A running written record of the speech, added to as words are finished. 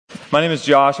My name is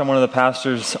Josh. I'm one of the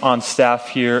pastors on staff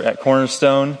here at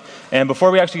Cornerstone. And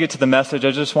before we actually get to the message,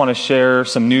 I just want to share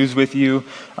some news with you.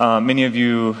 Many of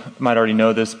you might already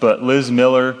know this, but Liz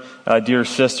Miller, a dear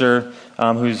sister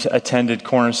who's attended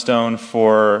Cornerstone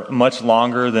for much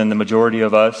longer than the majority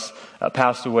of us,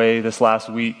 passed away this last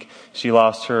week. She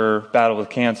lost her battle with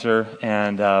cancer,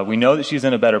 and we know that she's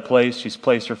in a better place. She's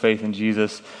placed her faith in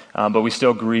Jesus, but we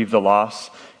still grieve the loss,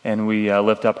 and we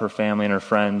lift up her family and her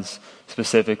friends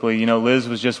specifically. You know, Liz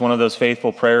was just one of those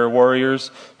faithful prayer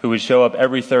warriors who would show up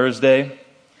every Thursday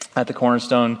at the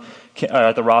Cornerstone,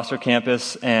 at the Roster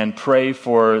campus, and pray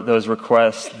for those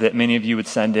requests that many of you would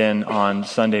send in on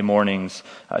Sunday mornings.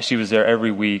 She was there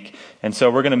every week. And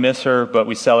so we're going to miss her, but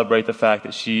we celebrate the fact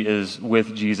that she is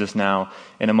with Jesus now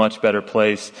in a much better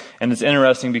place. And it's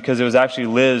interesting because it was actually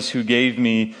Liz who gave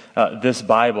me this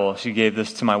Bible. She gave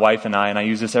this to my wife and I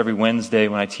use this every Wednesday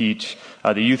when I teach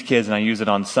the youth kids, and I use it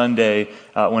on Sunday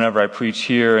whenever I preach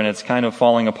here, and it's kind of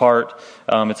falling apart.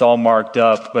 It's all marked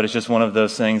up, but it's just one of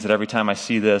those things that every time I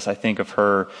see this, I think of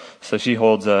her. So she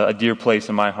holds a dear place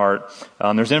in my heart.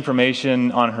 There's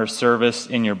information on her service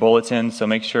in your bulletin, so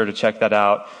make sure to check that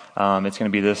out. It's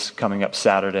going to be this coming up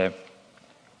Saturday.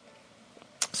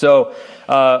 So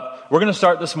we're going to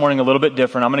start this morning a little bit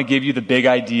different. I'm going to give you the big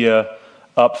idea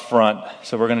up front,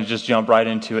 so we're going to just jump right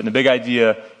into it. And the big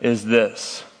idea is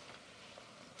this.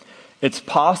 It's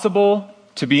possible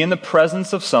to be in the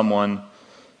presence of someone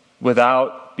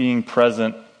without being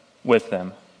present with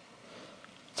them.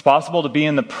 It's possible to be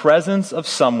in the presence of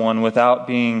someone without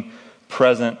being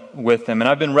present with them. And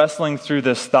I've been wrestling through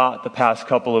this thought the past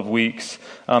couple of weeks,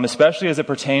 especially as it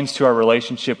pertains to our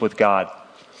relationship with God.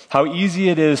 How easy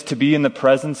it is to be in the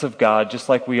presence of God just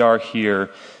like we are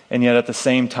here, and yet at the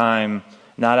same time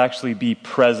not actually be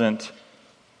present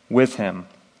with Him.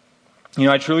 You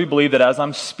know, I truly believe that as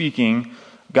I'm speaking,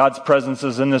 God's presence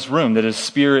is in this room, that His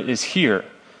Spirit is here.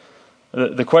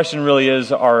 The question really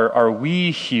is, are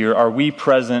we here? Are we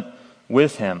present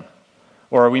with Him?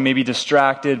 Or are we maybe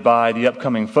distracted by the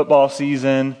upcoming football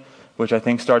season, which I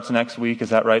think starts next week?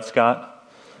 Is that right, Scott?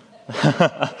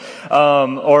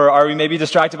 Or are we maybe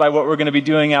distracted by what we're going to be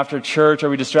doing after church? Are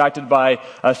we distracted by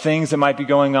things that might be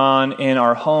going on in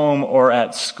our home or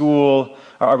at school?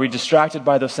 Are we distracted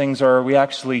by those things, or are we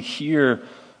actually here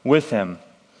with Him?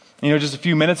 You know, just a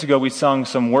few minutes ago, we sung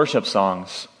some worship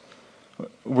songs.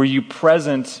 Were you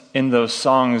present in those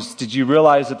songs? Did you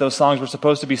realize that those songs were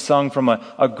supposed to be sung from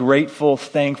a grateful,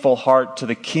 thankful heart to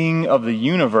the King of the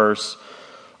universe?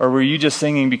 Or were you just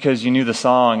singing because you knew the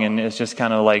song and it's just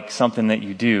kind of like something that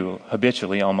you do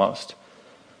habitually almost?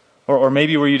 Or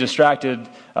maybe were you distracted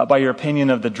by your opinion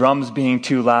of the drums being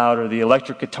too loud, or the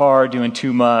electric guitar doing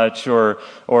too much, or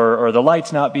the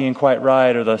lights not being quite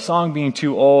right, or the song being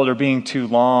too old or being too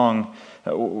long?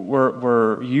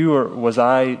 Were you or was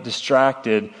I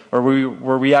distracted, or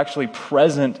were we actually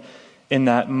present in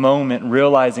that moment,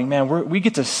 realizing, man, we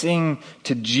get to sing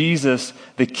to Jesus,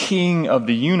 the King of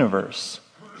the universe?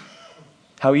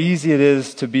 How easy it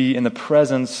is to be in the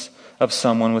presence of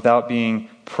someone without being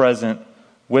present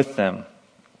with them.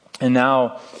 And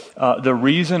now, the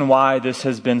reason why this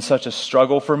has been such a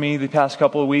struggle for me the past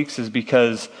couple of weeks is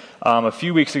because a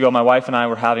few weeks ago, my wife and I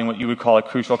were having what you would call a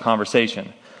crucial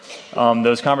conversation.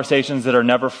 Those conversations that are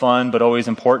never fun but always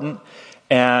important.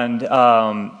 And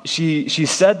she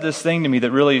said this thing to me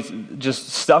that really just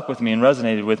stuck with me and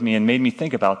resonated with me and made me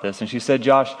think about this. And she said,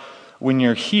 Josh, when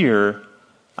you're here,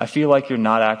 I feel like you're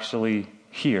not actually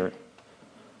here.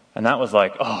 And that was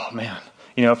like, oh man.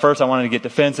 You know, at first I wanted to get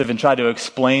defensive and try to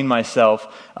explain myself,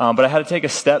 but I had to take a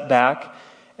step back,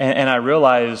 and I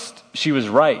realized she was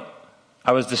right.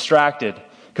 I was distracted,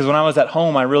 because when I was at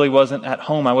home, I really wasn't at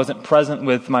home. I wasn't present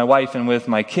with my wife and with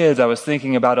my kids. I was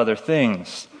thinking about other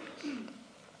things.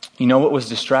 You know what was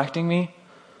distracting me?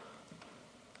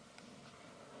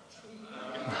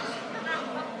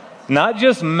 Not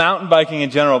just mountain biking in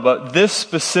general, but this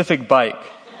specific bike.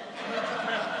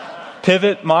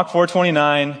 Pivot Mach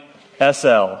 429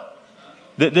 SL.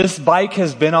 This bike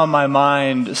has been on my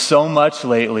mind so much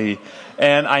lately,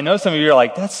 and I know some of you are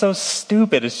like, that's so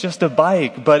stupid, it's just a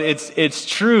bike, but it's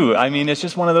true. I mean, it's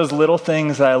just one of those little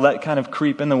things that I let kind of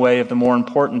creep in the way of the more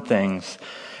important things.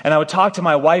 And I would talk to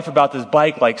my wife about this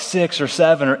bike like 6 or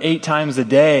 7 or 8 times a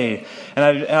day, and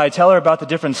I tell her about the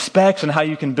different specs and how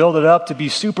you can build it up to be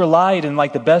super light and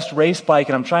like the best race bike,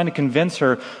 and I'm trying to convince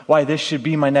her why this should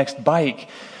be my next bike.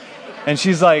 And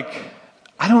she's like,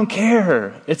 I don't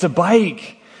care. It's a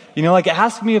bike. Like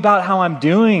ask me about how I'm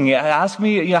doing. Ask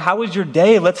me, how was your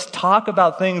day? Let's talk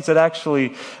about things that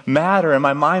actually matter. And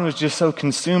my mind was just so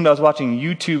consumed. I was watching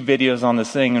YouTube videos on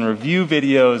this thing and review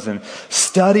videos and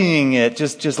studying it.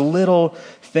 Just little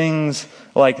things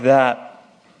like that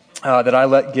that I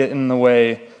let get in the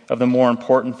way of the more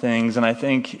important things. And I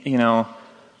think,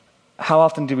 how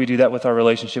often do we do that with our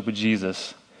relationship with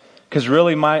Jesus? Because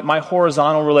really my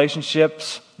horizontal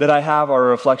relationships that I have are a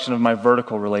reflection of my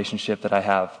vertical relationship that I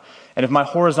have. And if my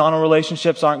horizontal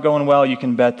relationships aren't going well, you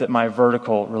can bet that my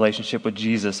vertical relationship with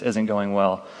Jesus isn't going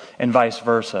well, and vice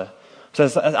versa. So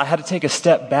I had to take a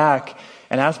step back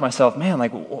and ask myself, man,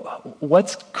 like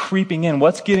what's creeping in?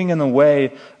 What's getting in the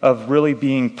way of really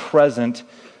being present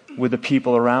with the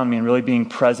people around me and really being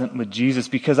present with Jesus?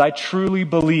 Because I truly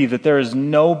believe that there is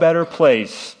no better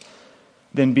place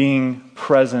than being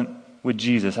present with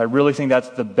Jesus. I really think that's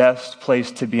the best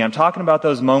place to be. I'm talking about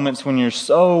those moments when you're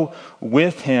so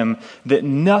with Him that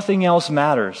nothing else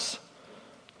matters.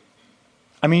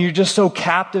 You're just so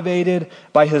captivated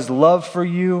by His love for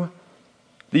you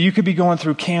that you could be going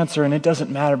through cancer and it doesn't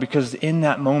matter because in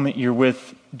that moment you're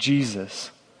with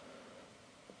Jesus.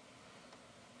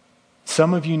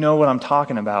 Some of you know what I'm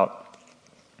talking about.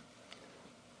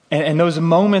 And those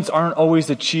moments aren't always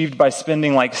achieved by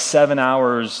spending like 7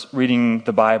 hours reading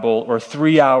the Bible or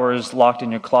 3 hours locked in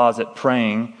your closet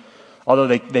praying, although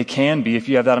they can be if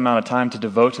you have that amount of time to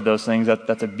devote to those things.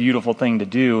 That's a beautiful thing to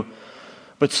do.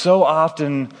 But so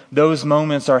often those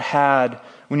moments are had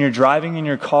when you're driving in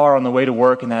your car on the way to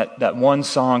work and that one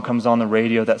song comes on the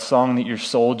radio, that song that your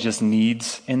soul just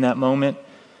needs in that moment.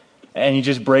 And you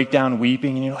just break down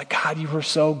weeping and you're like, God, you were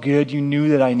so good. You knew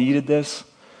that I needed this.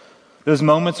 Those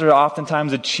moments are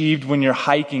oftentimes achieved when you're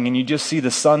hiking and you just see the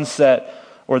sunset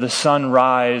or the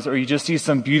sunrise, or you just see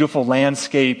some beautiful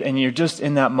landscape and you're just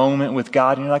in that moment with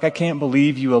God and you're like, I can't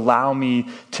believe you allow me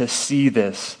to see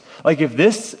this. Like if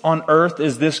this on earth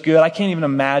is this good, I can't even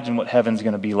imagine what heaven's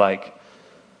going to be like.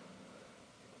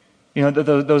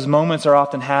 Those moments are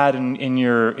often had in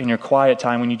your quiet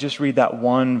time when you just read that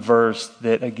one verse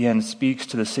that again speaks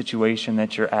to the situation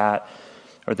that you're at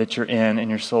or that you're in, and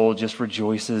your soul just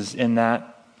rejoices in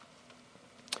that.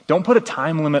 Don't put a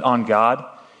time limit on God.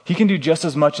 He can do just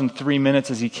as much in 3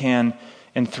 minutes as He can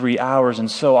in 3 hours,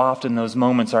 and so often those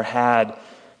moments are had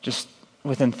just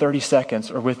within 30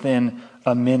 seconds or within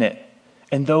a minute.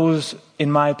 And those,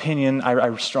 in my opinion,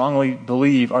 I strongly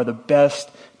believe are the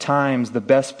best times, the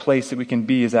best place that we can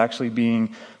be is actually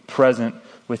being present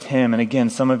with Him. And again,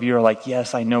 some of you are like,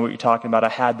 yes, I know what you're talking about. I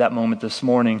had that moment this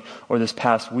morning or this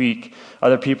past week.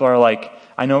 Other people are like,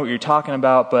 I know what you're talking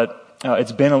about, but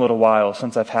it's been a little while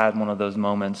since I've had one of those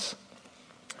moments.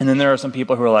 And then there are some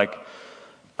people who are like,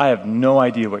 I have no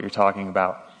idea what you're talking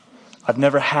about. I've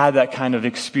never had that kind of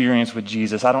experience with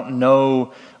Jesus. I don't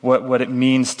know what it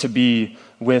means to be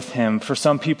with Him. For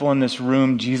some people in this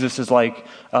room, Jesus is like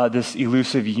this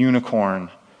elusive unicorn.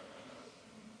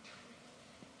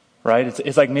 Right?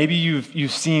 It's like maybe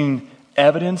you've seen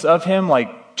evidence of Him,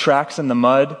 like tracks in the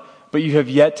mud, but you have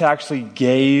yet to actually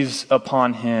gaze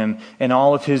upon Him and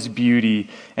all of His beauty.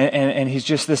 And He's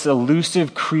just this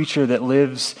elusive creature that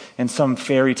lives in some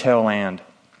fairy tale land.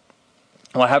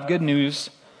 Well, I have good news.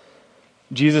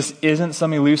 Jesus isn't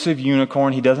some elusive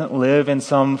unicorn. He doesn't live in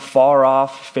some far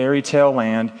off fairy tale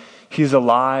land. He's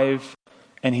alive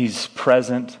and He's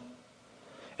present.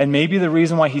 And maybe the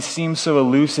reason why He seems so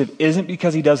elusive isn't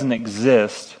because He doesn't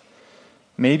exist.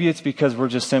 Maybe it's because we're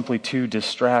just simply too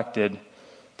distracted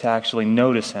to actually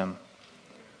notice Him.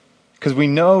 Because we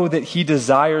know that He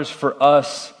desires for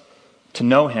us to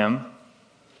know Him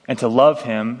and to love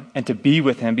Him and to be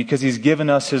with Him because He's given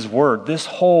us His Word. This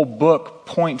whole book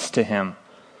points to Him.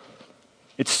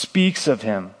 It speaks of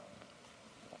Him.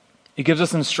 It gives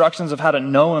us instructions of how to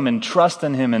know Him and trust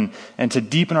in Him and to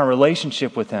deepen our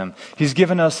relationship with Him. He's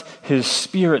given us His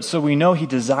Spirit, so we know He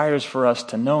desires for us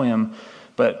to know Him.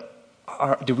 But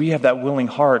do we have that willing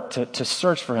heart to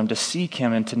search for Him, to seek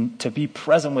Him, and to be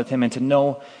present with Him and to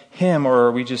know Him, or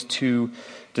are we just too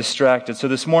distracted? So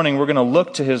this morning we're going to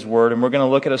look to His Word, and we're going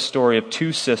to look at a story of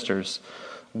two sisters.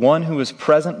 One who was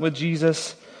present with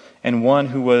Jesus and one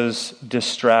who was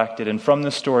distracted. And from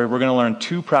this story, we're going to learn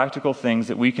two practical things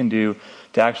that we can do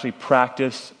to actually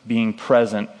practice being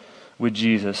present with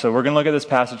Jesus. So we're going to look at this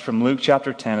passage from Luke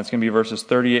chapter 10. It's going to be verses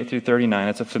 38 through 39.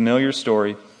 It's a familiar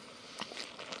story.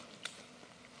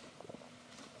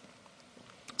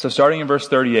 So starting in verse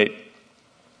 38,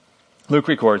 Luke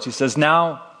records, he says,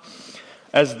 Now,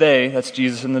 as they, that's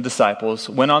Jesus and the disciples,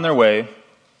 went on their way,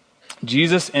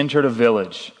 Jesus entered a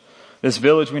village. This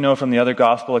village we know from the other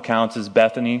gospel accounts is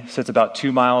Bethany. Sits about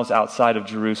 2 miles outside of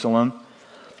Jerusalem.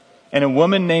 and a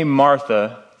woman named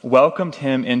Martha welcomed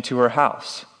him into her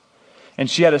house. And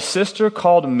she had a sister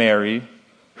called Mary,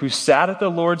 who sat at the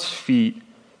Lord's feet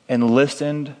and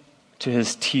listened to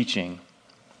his teaching.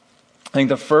 I think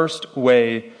the first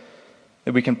way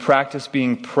that we can practice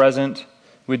being present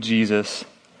with Jesus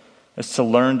is to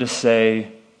learn to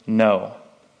say no.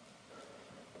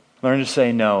 Learn to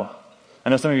say no. I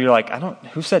know some of you are like,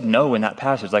 who said no in that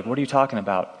passage? Like, what are you talking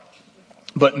about?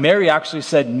 But Mary actually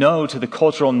said no to the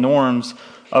cultural norms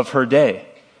of her day,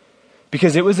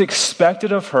 because it was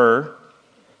expected of her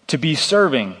to be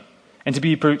serving and to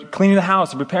be cleaning the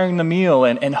house and preparing the meal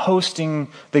and hosting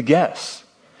the guests.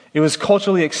 It was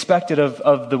culturally expected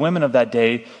of the women of that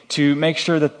day to make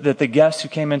sure that the guests who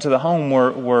came into the home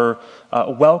were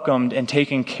welcomed and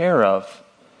taken care of.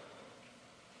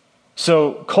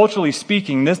 So culturally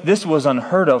speaking, this was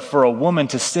unheard of for a woman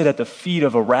to sit at the feet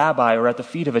of a rabbi or at the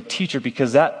feet of a teacher,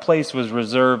 because that place was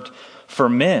reserved for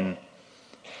men.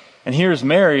 And here's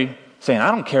Mary saying,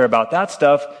 I don't care about that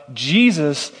stuff.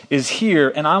 Jesus is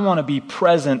here and I want to be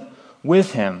present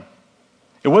with him.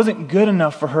 It wasn't good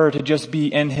enough for her to just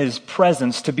be in his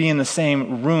presence, to be in the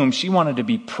same room. She wanted to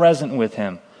be present with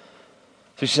him.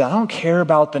 So she said, I don't care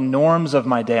about the norms of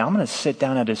my day. I'm going to sit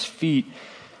down at his feet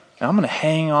and I'm going to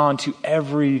hang on to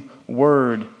every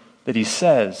word that he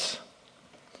says.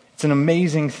 It's an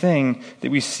amazing thing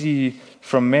that we see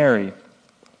from Mary.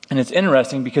 And it's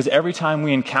interesting because every time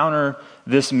we encounter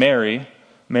this Mary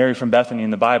from Bethany in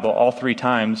the Bible, all three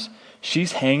times,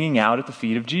 she's hanging out at the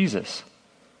feet of Jesus.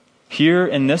 Here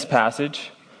in this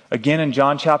passage, again in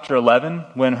John chapter 11,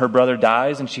 when her brother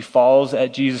dies and she falls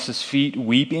at Jesus' feet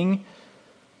weeping.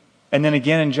 And then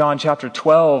again in John chapter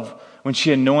 12, when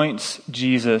she anoints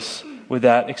Jesus with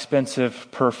that expensive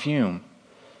perfume.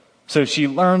 So she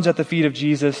learns at the feet of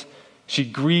Jesus, she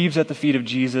grieves at the feet of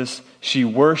Jesus, she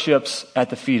worships at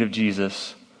the feet of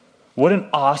Jesus. What an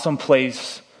awesome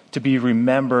place to be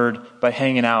remembered by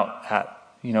hanging out at.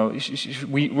 You know,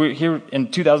 we're here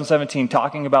in 2017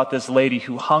 talking about this lady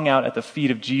who hung out at the feet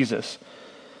of Jesus.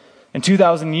 In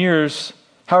 2,000 years,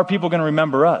 how are people going to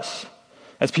remember us?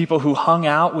 As people who hung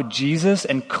out with Jesus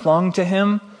and clung to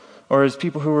him? Or as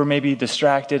people who were maybe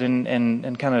distracted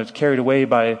and kind of carried away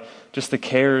by just the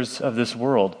cares of this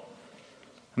world?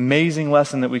 Amazing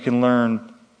lesson that we can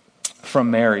learn from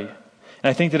Mary. And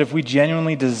I think that if we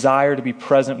genuinely desire to be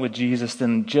present with Jesus,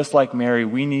 then just like Mary,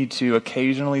 we need to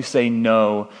occasionally say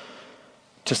no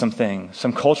to some things,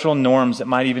 some cultural norms that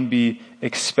might even be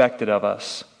expected of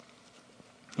us.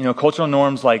 You know, cultural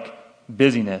norms like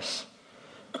busyness.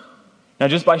 Now,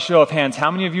 just by show of hands,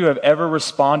 how many of you have ever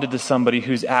responded to somebody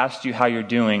who's asked you how you're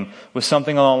doing with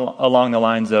something along the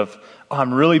lines of, oh,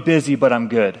 I'm really busy, but I'm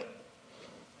good?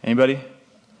 Anybody?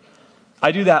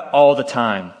 I do that all the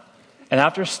time. And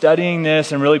after studying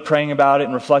this and really praying about it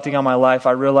and reflecting on my life,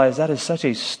 I realized that is such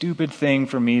a stupid thing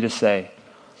for me to say.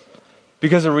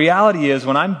 Because the reality is,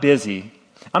 when I'm busy,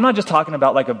 I'm not just talking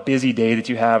about like a busy day that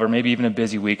you have or maybe even a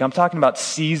busy week. I'm talking about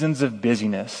seasons of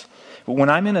busyness. But when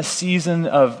I'm in a season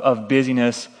of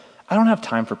busyness, I don't have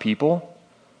time for people.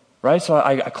 Right? So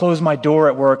I close my door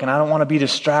at work and I don't want to be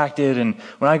distracted. And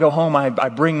when I go home, I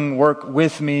bring work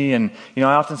with me. And, you know,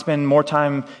 I often spend more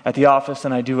time at the office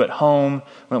than I do at home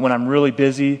when I'm really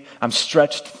busy. I'm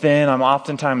stretched thin. I'm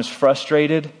oftentimes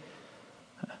frustrated.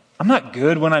 I'm not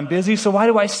good when I'm busy, so why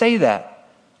do I say that?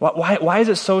 Why is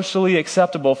it socially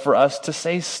acceptable for us to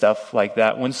say stuff like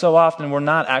that when so often we're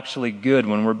not actually good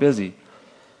when we're busy?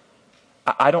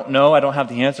 I don't know. I don't have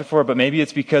the answer for it, but maybe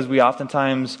it's because we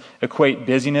oftentimes equate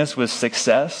busyness with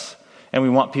success, and we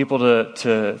want people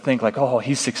to think like, oh,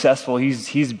 he's successful,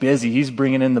 he's busy, he's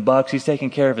bringing in the bucks, he's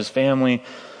taking care of his family,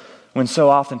 when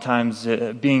so oftentimes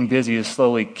being busy is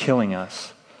slowly killing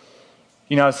us.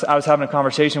 You know, I was having a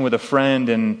conversation with a friend,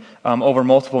 and over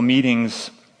multiple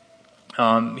meetings,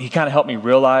 he kind of helped me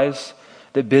realize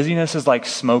that busyness is like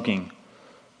smoking.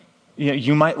 You know,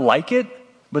 you might like it,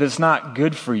 but it's not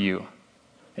good for you.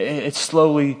 It's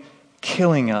slowly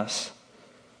killing us.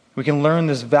 We can learn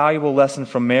this valuable lesson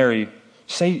from Mary.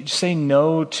 Say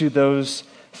no to those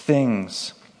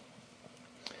things.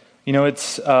 You know,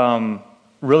 it's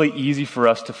really easy for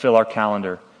us to fill our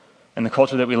calendar in the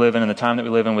culture that we live in and the time that we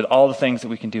live in with all the things that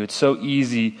we can do. It's so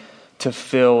easy to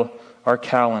fill our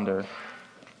calendar.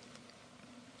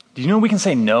 Do you know we can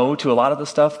say no to a lot of the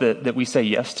stuff that we say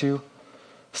yes to?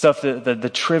 Stuff,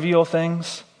 the trivial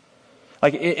things.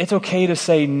 Like, it's okay to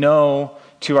say no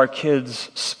to our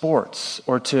kids' sports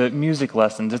or to music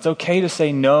lessons. It's okay to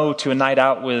say no to a night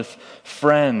out with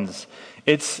friends.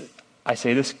 I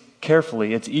say this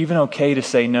carefully, it's even okay to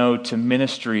say no to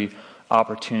ministry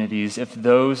opportunities if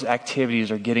those activities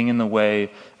are getting in the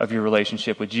way of your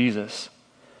relationship with Jesus.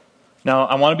 Now,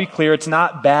 I want to be clear, it's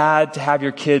not bad to have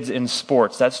your kids in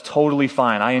sports. That's totally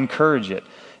fine. I encourage it.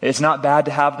 It's not bad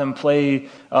to have them play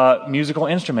musical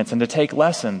instruments and to take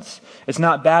lessons. It's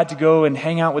not bad to go and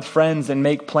hang out with friends and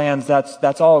make plans.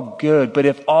 That's all good. But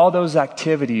if all those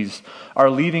activities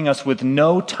are leaving us with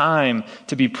no time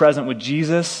to be present with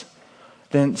Jesus,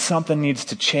 then something needs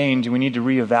to change, and we need to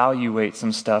reevaluate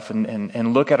some stuff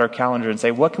and look at our calendar and say,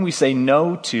 what can we say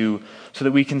no to so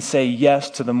that we can say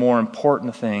yes to the more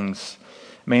important things,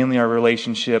 mainly our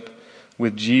relationship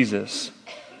with Jesus.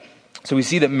 So we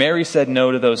see that Mary said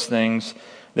no to those things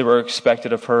that were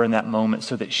expected of her in that moment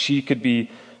so that she could be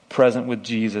present with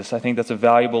Jesus. I think that's a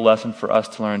valuable lesson for us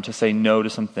to learn, to say no to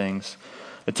some things.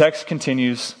 The text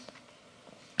continues,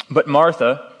 but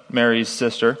Martha, Mary's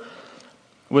sister,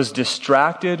 was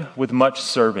distracted with much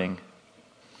serving.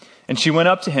 And she went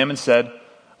up to him and said,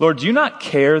 Lord, do you not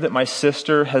care that my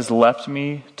sister has left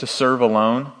me to serve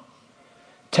alone?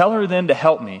 Tell her then to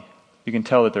help me. You can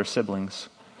tell that they're siblings.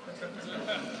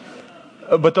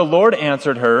 But the Lord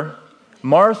answered her,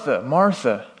 Martha,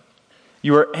 Martha,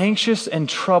 you are anxious and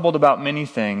troubled about many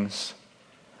things,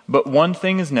 but one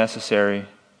thing is necessary.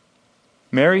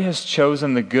 Mary has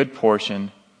chosen the good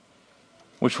portion,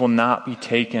 which will not be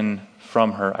taken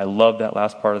from her. I love that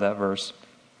last part of that verse.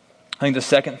 I think the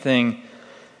second thing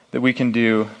that we can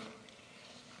do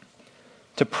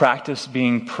to practice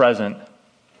being present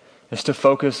is to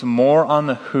focus more on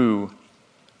the who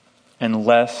and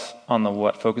less on the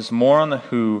what. Focus more on the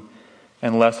who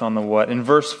and less on the what. In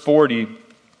verse 40,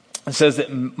 it says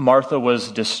that Martha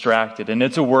was distracted. And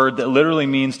it's a word that literally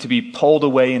means to be pulled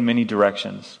away in many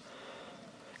directions.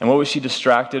 And what was she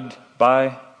distracted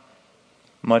by?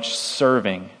 Much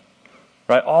serving.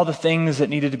 Right? All the things that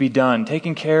needed to be done.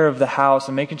 Taking care of the house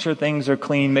and making sure things are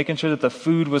clean. Making sure that the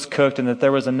food was cooked and that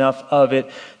there was enough of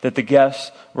it. That the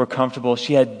guests were comfortable.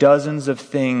 She had dozens of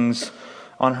things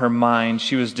on her mind.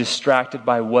 She was distracted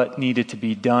by what needed to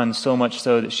be done, so much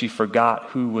so that she forgot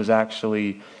who was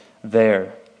actually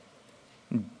there.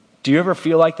 Do you ever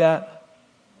feel like that?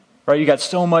 Right? You got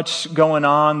so much going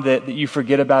on that you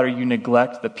forget about or you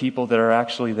neglect the people that are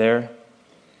actually there.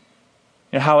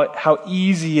 You know, how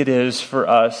easy it is for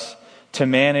us to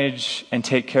manage and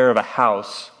take care of a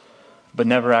house, but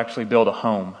never actually build a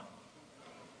home.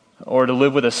 Or to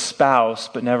live with a spouse,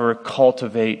 but never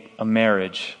cultivate a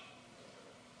marriage.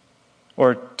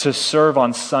 Or to serve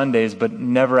on Sundays, but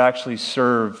never actually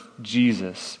serve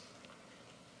Jesus.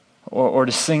 Or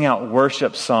to sing out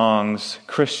worship songs,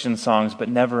 Christian songs, but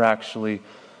never actually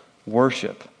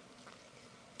worship.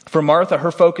 For Martha,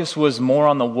 her focus was more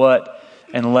on the what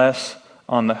and less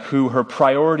on the who. Her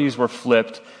priorities were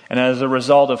flipped, and as a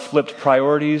result of flipped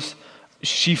priorities,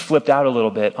 she flipped out a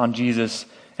little bit on Jesus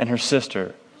and her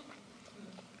sister.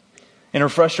 In her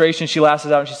frustration, she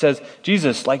lashes out and she says,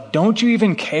 Jesus, don't you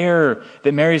even care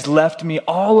that Mary's left me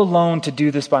all alone to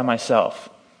do this by myself?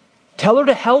 Tell her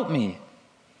to help me.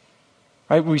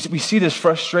 Right? We see this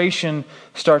frustration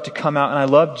start to come out, and I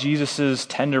love Jesus'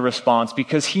 tender response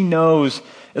because he knows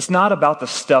it's not about the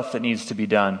stuff that needs to be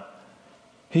done.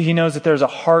 He knows that there's a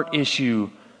heart issue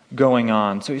going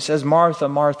on. So he says, Martha,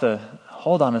 Martha,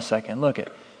 hold on a second. Look,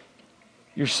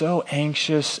 you're so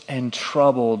anxious and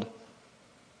troubled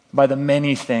by the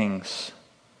many things.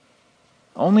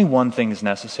 Only one thing is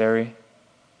necessary.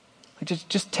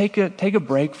 Just take a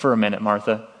break for a minute,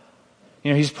 Martha.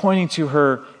 You know, he's pointing to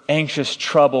her anxious,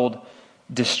 troubled,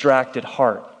 distracted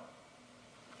heart.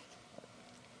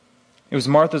 It was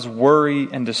Martha's worry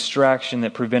and distraction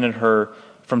that prevented her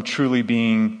from truly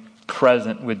being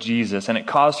present with Jesus. And it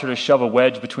caused her to shove a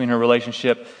wedge between her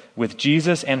relationship with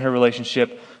Jesus and her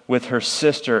relationship with her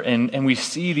sister. And we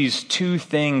see these two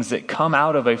things that come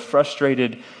out of a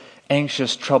frustrated,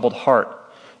 anxious, troubled heart.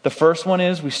 The first one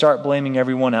is we start blaming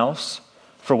everyone else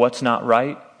for what's not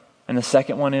right. And the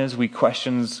second one is we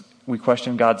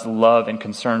question God's love and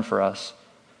concern for us.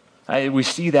 We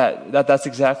see that's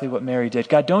exactly what Mary did.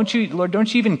 God, Lord,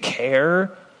 don't you even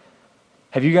care?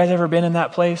 Have you guys ever been in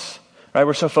that place? Right?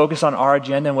 We're so focused on our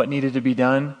agenda and what needed to be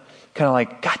done. Kind of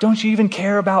like, God, don't you even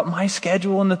care about my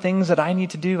schedule and the things that I need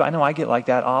to do? I know I get like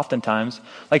that oftentimes.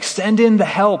 Like, send in the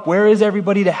help. Where is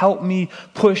everybody to help me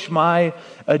push my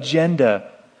agenda?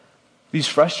 These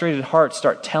frustrated hearts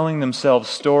start telling themselves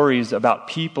stories about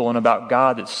people and about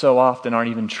God that so often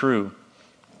aren't even true.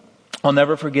 I'll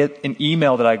never forget an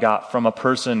email that I got from a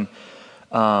person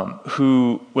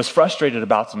who was frustrated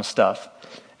about some stuff.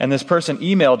 And this person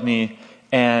emailed me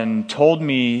and told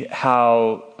me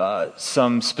how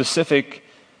some specific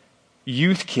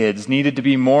youth kids needed to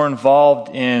be more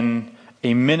involved in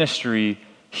a ministry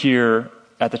here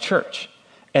at the church.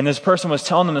 And this person was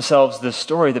telling themselves this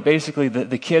story that basically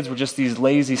the kids were just these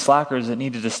lazy slackers that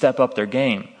needed to step up their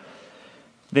game.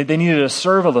 They needed to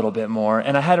serve a little bit more.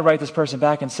 And I had to write this person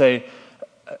back and say,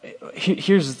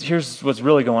 here's what's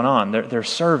really going on. They're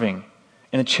serving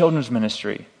in the children's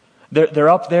ministry. They're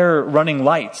up there running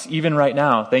lights, even right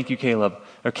now. Thank you, Caleb.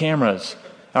 Or cameras.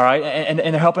 All right? And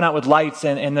they're helping out with lights,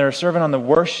 and they're serving on the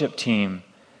worship team.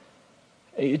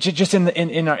 Just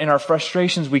in our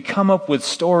frustrations, we come up with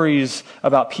stories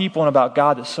about people and about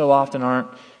God that so often aren't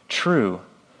true.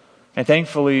 And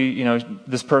thankfully,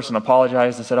 this person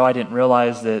apologized and said, I didn't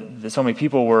realize that so many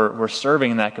people were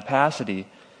serving in that capacity.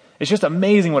 It's just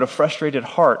amazing what a frustrated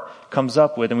heart comes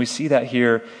up with, and we see that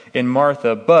here in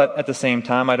Martha. But at the same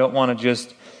time, I don't want to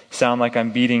just sound like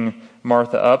I'm beating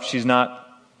Martha up. She's not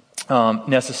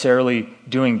necessarily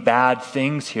doing bad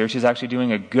things here. She's actually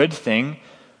doing a good thing.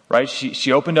 Right?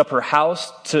 She opened up her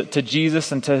house to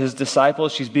Jesus and to his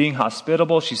disciples. She's being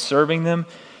hospitable. She's serving them.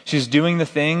 She's doing the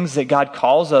things that God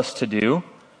calls us to do.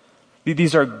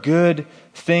 These are good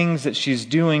things that she's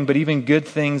doing, but even good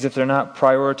things, if they're not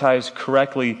prioritized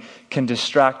correctly, can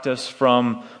distract us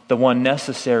from the one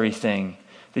necessary thing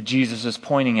that Jesus is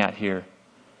pointing at here.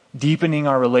 Deepening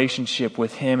our relationship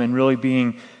with him and really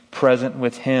being present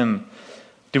with him.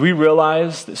 Do we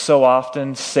realize that so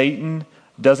often Satan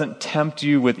doesn't tempt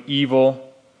you with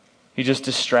evil, he just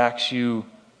distracts you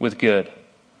with good?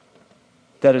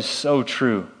 That is so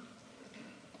true.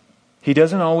 He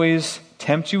doesn't always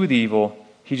tempt you with evil,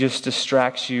 he just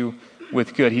distracts you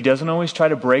with good. He doesn't always try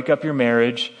to break up your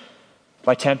marriage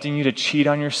by tempting you to cheat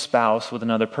on your spouse with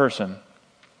another person.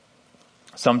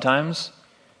 Sometimes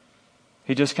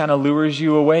he just kind of lures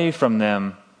you away from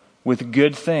them with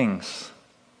good things.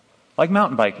 Like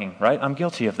mountain biking, right? I'm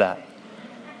guilty of that.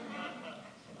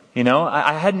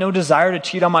 I had no desire to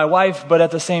cheat on my wife, but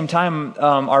at the same time,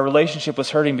 our relationship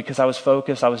was hurting because I was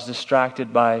focused. I was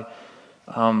distracted by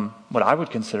what I would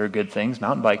consider good things,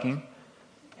 mountain biking.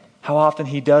 How often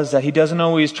he does that. He doesn't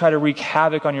always try to wreak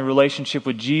havoc on your relationship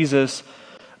with Jesus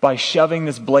by shoving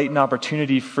this blatant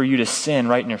opportunity for you to sin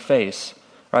right in your face,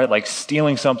 right? Like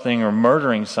stealing something or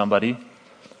murdering somebody.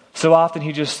 So often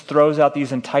he just throws out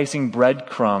these enticing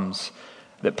breadcrumbs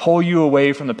that pull you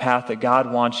away from the path that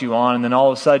God wants you on. And then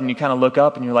all of a sudden you kind of look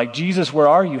up and you're like, Jesus, where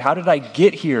are you? How did I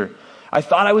get here? I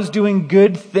thought I was doing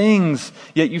good things,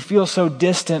 yet you feel so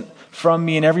distant from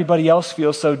me and everybody else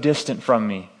feels so distant from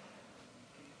me.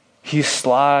 He's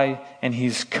sly and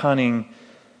he's cunning.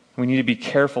 We need to be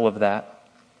careful of that.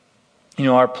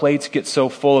 Our plates get so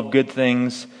full of good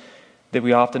things that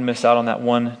we often miss out on that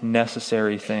one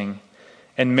necessary thing.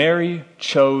 And Mary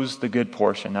chose the good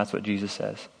portion. That's what Jesus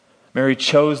says. Mary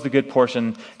chose the good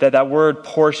portion. That word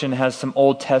portion has some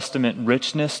Old Testament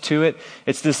richness to it.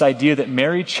 It's this idea that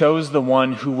Mary chose the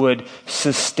one who would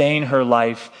sustain her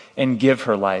life and give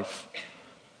her life.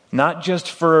 Not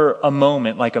just for a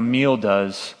moment like a meal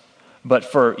does, but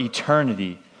for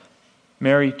eternity.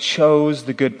 Mary chose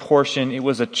the good portion. It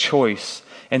was a choice.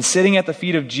 And sitting at the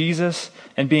feet of Jesus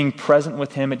and being present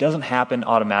with him, it doesn't happen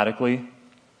automatically.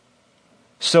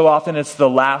 So often it's the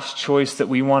last choice that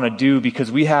we want to do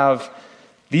because we have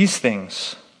these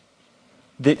things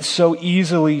that so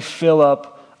easily fill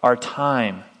up our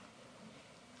time.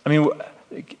 I mean,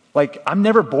 like I'm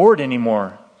never bored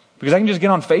anymore because I can just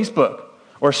get on Facebook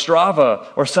or Strava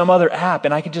or some other app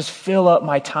and I can just fill up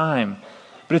my time.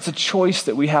 But it's a choice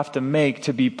that we have to make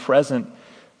to be present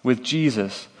with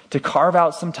Jesus, to carve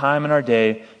out some time in our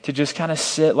day to just kind of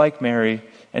sit like Mary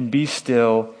and be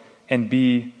still and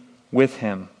be with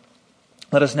him.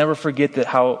 Let us never forget that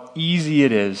how easy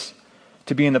it is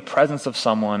to be in the presence of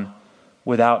someone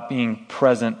without being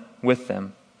present with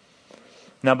them.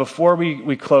 Now, before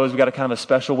we close, we got a kind of a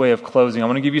special way of closing. I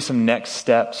want to give you some next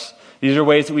steps. These are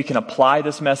ways that we can apply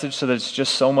this message so that it's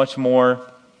just so much more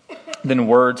than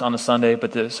words on a Sunday,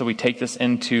 but so we take this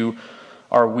into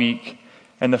our week.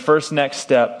 And the first next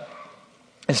step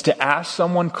is to ask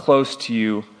someone close to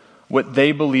you what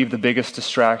they believe the biggest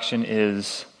distraction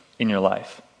is in your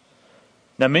life.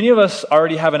 Now, many of us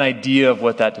already have an idea of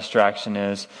what that distraction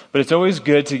is, but it's always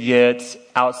good to get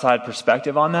outside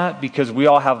perspective on that because we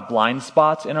all have blind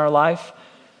spots in our life,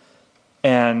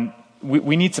 and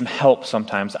we need some help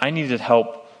sometimes. I needed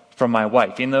help from my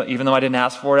wife. Even though I didn't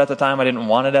ask for it at the time, I didn't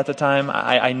want it at the time,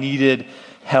 I needed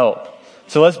help.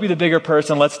 So let's be the bigger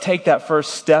person. Let's take that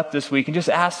first step this week and just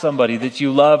ask somebody that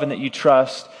you love and that you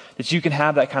trust, that you can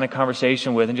have that kind of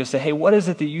conversation with and just say, hey, what is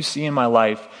it that you see in my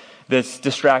life that's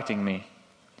distracting me?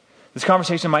 This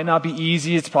conversation might not be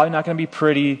easy. It's probably not going to be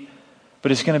pretty,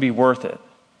 but it's going to be worth it.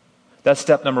 That's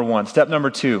step number one. Step number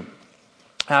two,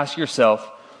 Ask yourself,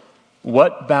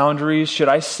 what boundaries should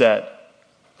I set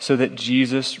so that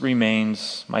Jesus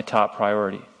remains my top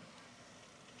priority?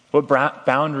 What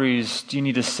boundaries do you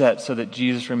need to set so that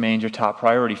Jesus remains your top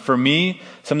priority? For me,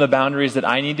 some of the boundaries that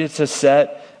I needed to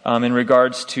set in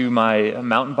regards to my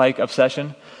mountain bike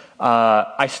obsession,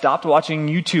 I stopped watching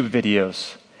YouTube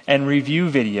videos and review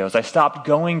videos. I stopped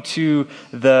going to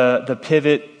the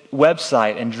Pivot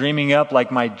website and dreaming up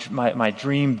like my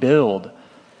dream build.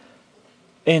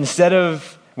 Instead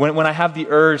of, when I have the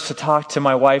urge to talk to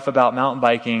my wife about mountain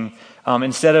biking,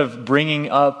 instead of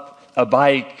bringing up a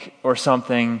bike or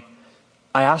something,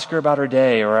 I ask her about her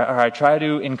day, or I try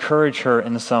to encourage her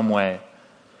in some way.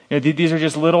 These are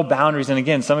just little boundaries. And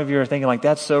again, some of you are thinking like,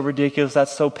 that's so ridiculous,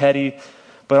 that's so petty.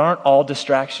 But aren't all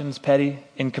distractions petty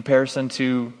in comparison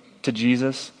to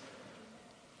Jesus?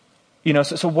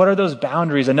 So what are those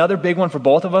boundaries? Another big one for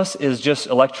both of us is just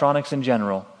electronics in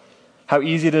general. How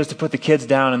easy it is to put the kids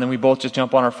down and then we both just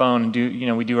jump on our phone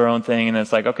and we do our own thing, and then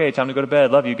it's like, okay, time to go to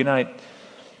bed. Love you. Good night.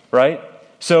 Right?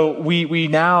 So we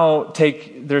now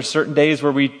there's certain days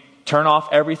where we turn off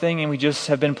everything and we just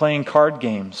have been playing card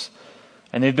games.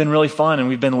 And they've been really fun, and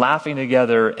we've been laughing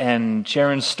together and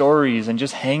sharing stories and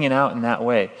just hanging out in that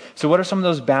way. So what are some of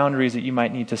those boundaries that you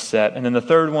might need to set? And then the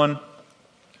third one,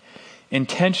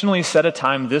 intentionally set a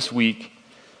time this week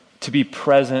to be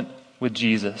present with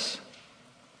Jesus.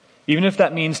 Even if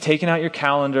that means taking out your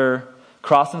calendar,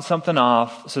 crossing something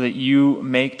off so that you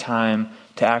make time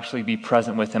to actually be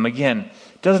present with him. Again,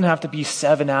 it doesn't have to be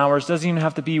 7 hours, doesn't even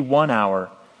have to be 1 hour.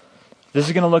 This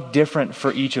is going to look different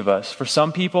for each of us. For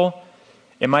some people,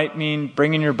 it might mean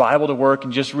bringing your Bible to work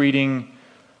and just reading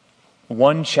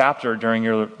one chapter during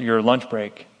your lunch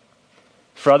break.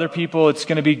 For other people, it's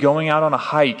going to be going out on a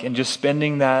hike and just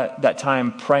spending that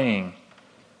time praying.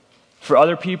 For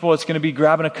other people, it's going to be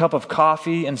grabbing a cup of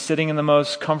coffee and sitting in the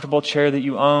most comfortable chair that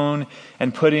you own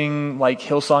and putting like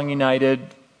Hillsong United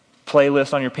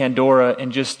playlist on your Pandora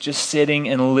and just sitting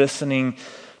and listening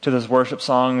to those worship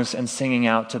songs and singing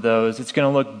out to those. It's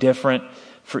going to look different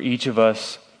for each of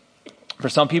us. For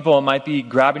some people, it might be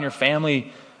grabbing your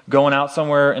family, going out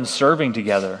somewhere and serving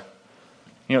together.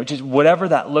 Just whatever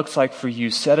that looks like for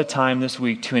you, set a time this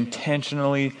week to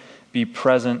intentionally be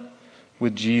present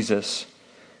with Jesus.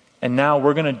 And now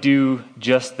we're going to do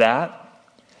just that,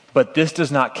 but this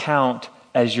does not count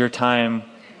as your time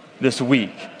this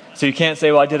week. So you can't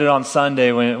say, well, I did it on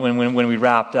Sunday when we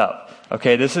wrapped up.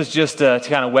 Okay, this is just to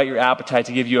kind of whet your appetite,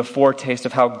 to give you a foretaste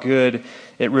of how good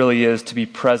it really is to be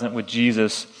present with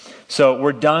Jesus. So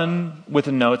we're done with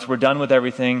the notes. We're done with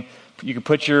everything. You can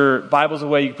put your Bibles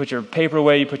away. You can put your paper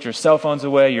away. You put your cell phones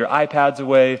away, your iPads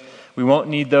away. We won't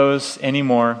need those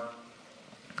anymore.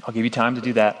 I'll give you time to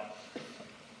do that.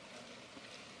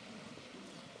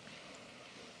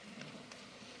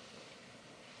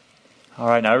 All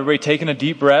right, now everybody taking a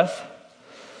deep breath.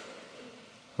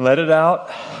 Let it out.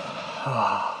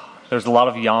 There's a lot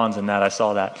of yawns in that. I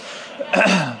saw that.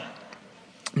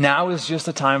 Now is just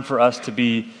a time for us to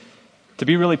be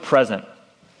really present.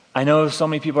 I know so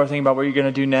many people are thinking about what you're going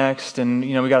to do next, and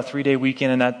we got a 3-day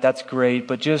weekend, and that's great.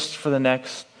 But just for the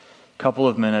next couple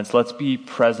of minutes, let's be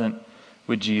present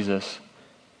with Jesus.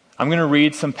 I'm going to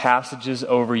read some passages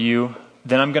over you.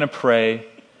 Then I'm going to pray.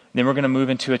 Then we're going to move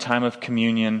into a time of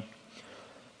communion.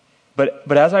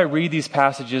 But as I read these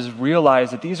passages,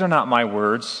 realize that these are not my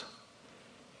words.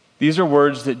 These are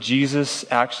words that Jesus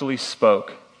actually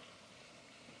spoke.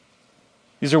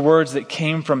 These are words that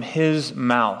came from his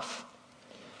mouth.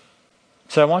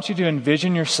 So I want you to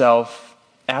envision yourself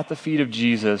at the feet of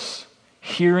Jesus,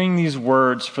 hearing these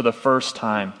words for the first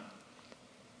time.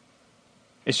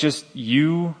 It's just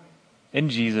you and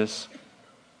Jesus.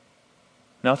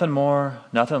 Nothing more,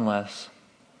 nothing less.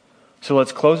 So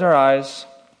let's close our eyes.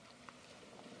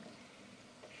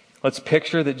 Let's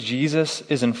picture that Jesus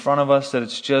is in front of us, that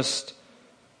it's just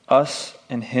us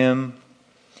and him.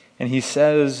 And he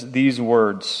says these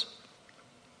words.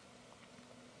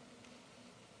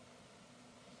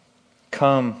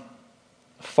 Come,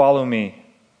 follow me.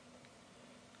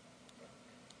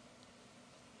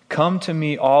 Come to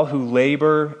me, all who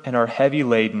labor and are heavy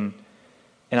laden,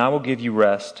 and I will give you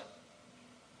rest.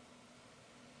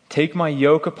 Take my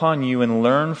yoke upon you and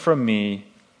learn from me,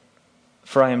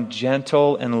 for I am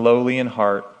gentle and lowly in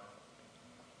heart,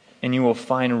 and you will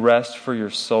find rest for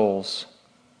your souls.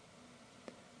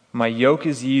 My yoke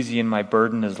is easy and my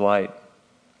burden is light.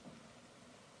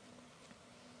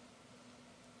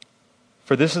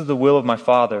 For this is the will of my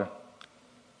Father,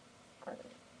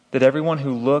 that everyone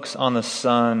who looks on the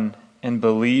Son and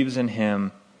believes in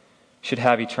him should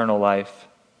have eternal life.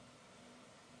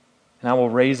 And I will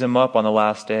raise him up on the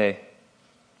last day.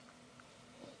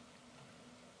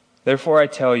 Therefore I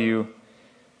tell you,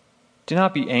 do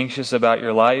not be anxious about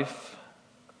your life,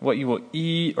 what you will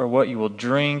eat or what you will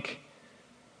drink,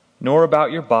 nor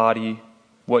about your body,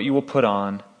 what you will put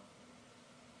on.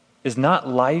 Is not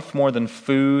life more than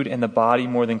food and the body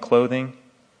more than clothing?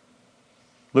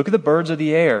 Look at the birds of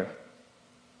the air.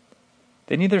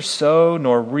 They neither sow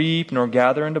nor reap nor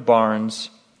gather into barns,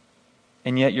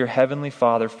 and yet your heavenly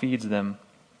Father feeds them.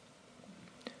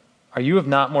 Are you of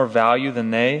not more value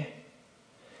than they?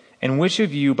 And which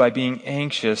of you, by being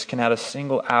anxious, can add a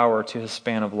single hour to his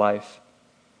span of life?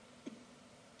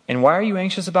 And why are you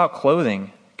anxious about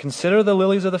clothing? Consider the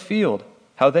lilies of the field,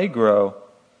 how they grow.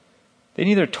 They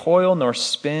neither toil nor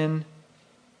spin.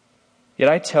 Yet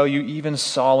I tell you, even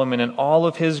Solomon in all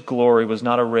of his glory was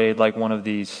not arrayed like one of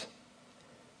these.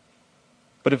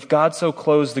 But if God so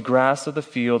clothes the grass of the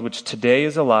field, which today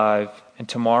is alive and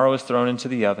tomorrow is thrown into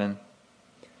the oven,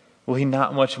 will he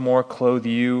not much more clothe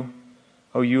you,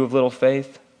 O you of little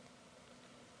faith?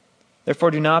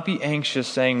 Therefore do not be anxious,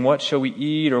 saying, what shall we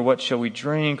eat, or what shall we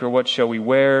drink, or what shall we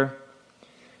wear?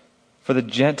 For the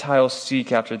Gentiles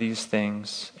seek after these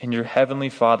things, and your heavenly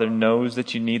Father knows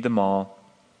that you need them all.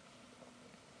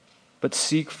 But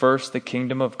seek first the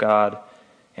kingdom of God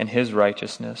and his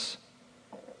righteousness,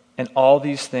 and all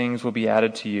these things will be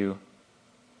added to you.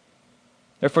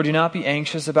 Therefore do not be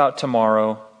anxious about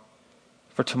tomorrow,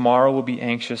 for tomorrow will be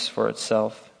anxious for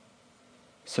itself.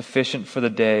 Sufficient for the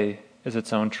day is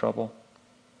its own trouble.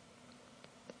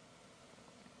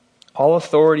 All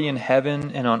authority in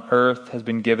heaven and on earth has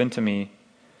been given to me.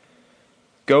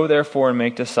 Go therefore and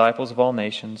make disciples of all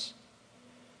nations,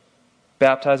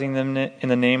 baptizing them in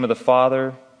the name of the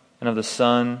Father and of the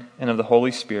Son and of the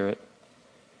Holy Spirit,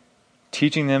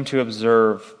 teaching them to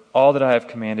observe all that I have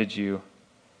commanded you.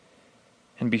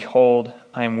 And behold,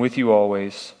 I am with you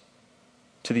always,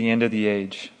 to the end of the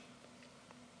age.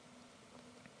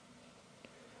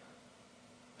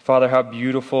 Father, how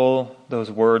beautiful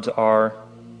those words are.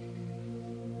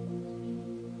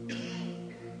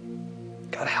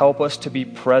 God, help us to be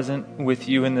present with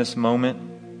you in this moment.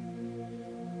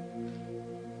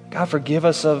 God, forgive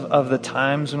us of the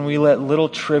times when we let little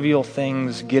trivial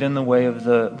things get in the way of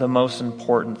the most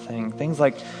important thing. Things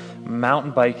like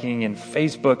mountain biking and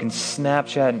Facebook and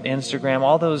Snapchat and Instagram,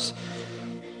 all those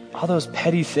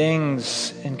petty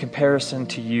things in comparison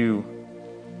to you.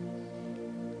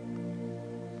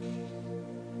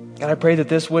 God, I pray that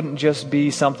this wouldn't just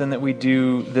be something that we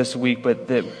do this week, but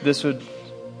that this would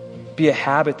be a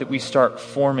habit that we start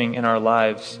forming in our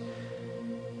lives.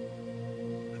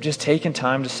 Just taking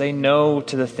time to say no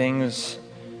to the things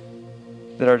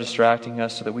that are distracting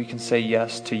us so that we can say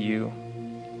yes to you.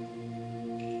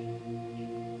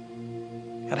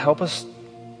 God, help us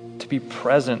to be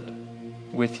present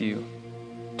with you,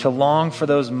 to long for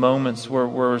those moments where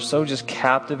we're so just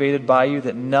captivated by you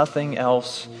that nothing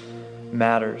else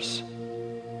matters.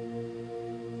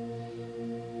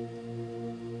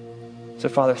 So,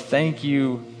 Father, thank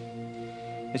you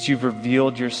that you've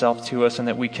revealed yourself to us and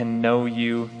that we can know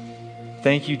you.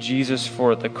 Thank you, Jesus,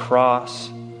 for the cross.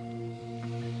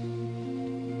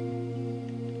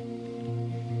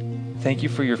 Thank you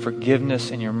for your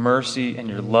forgiveness and your mercy and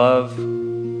your love.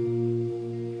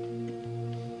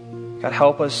 God,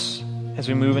 help us as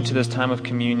we move into this time of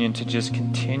communion to just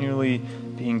continually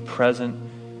being present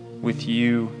with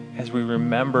you as we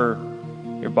remember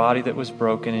your body that was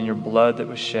broken and your blood that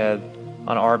was shed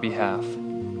on our behalf.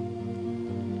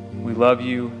 We love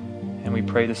you, and we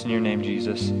pray this in your name,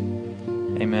 Jesus.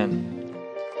 Amen.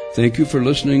 Thank you for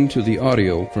listening to the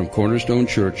audio from Cornerstone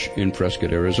Church in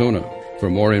Prescott, Arizona. For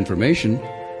more information,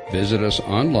 visit us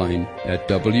online at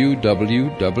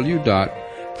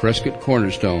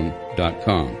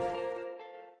www.prescottcornerstone.com.